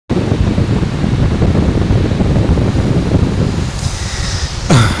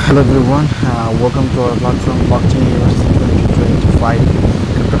Hello everyone, welcome to our platform Blockchain University 2025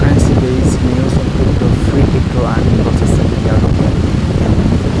 cryptocurrency based news and crypto free crypto earning process in Europe.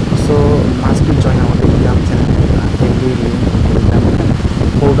 So must be join our Telegram channel every link Telegram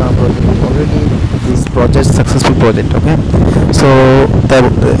hold our project already this project successful project. Okay, so the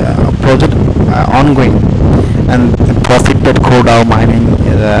project ongoing and the profit that CoreDAO mining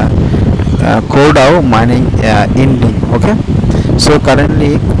CoreDAO mining ending. Okay, so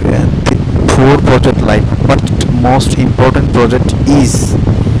currently four project live, but most important project is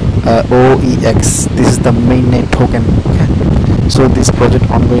OEX. This is the mainnet token. Okay, so this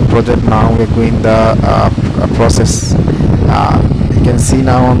project ongoing project now we're going the process. You can see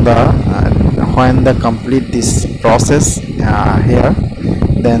now on the when the complete this process here,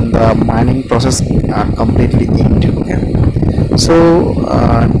 then the mining process completely end. Okay, so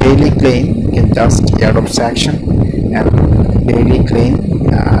daily claim, you can just airdrop section and daily claim,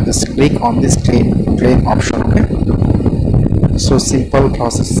 just click on this claim option. Okay, so simple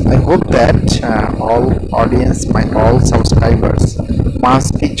process. I hope that all audience, all subscribers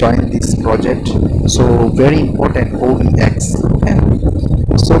must be join this project. So very important OEX. Okay,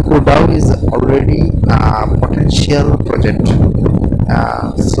 so CoreDAO is already potential project.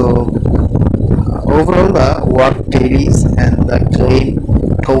 So overall the work dailies and the claim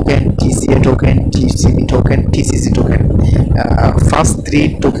token, TCA token, TCB token, TCC token, first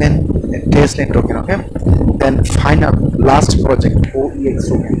three token, testnet token. Okay, then final last project OEX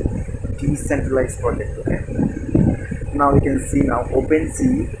token, decentralized project. Okay, now you can see now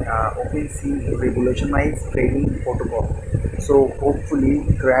OpenSea revolutionized trading protocol. So hopefully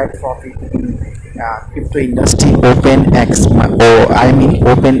great profit in crypto industry, open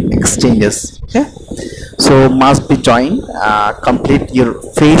exchanges. Okay, so must be join, complete your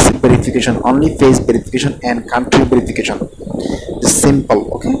face verification, only face verification and country verification. Just simple.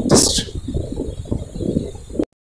 Okay, just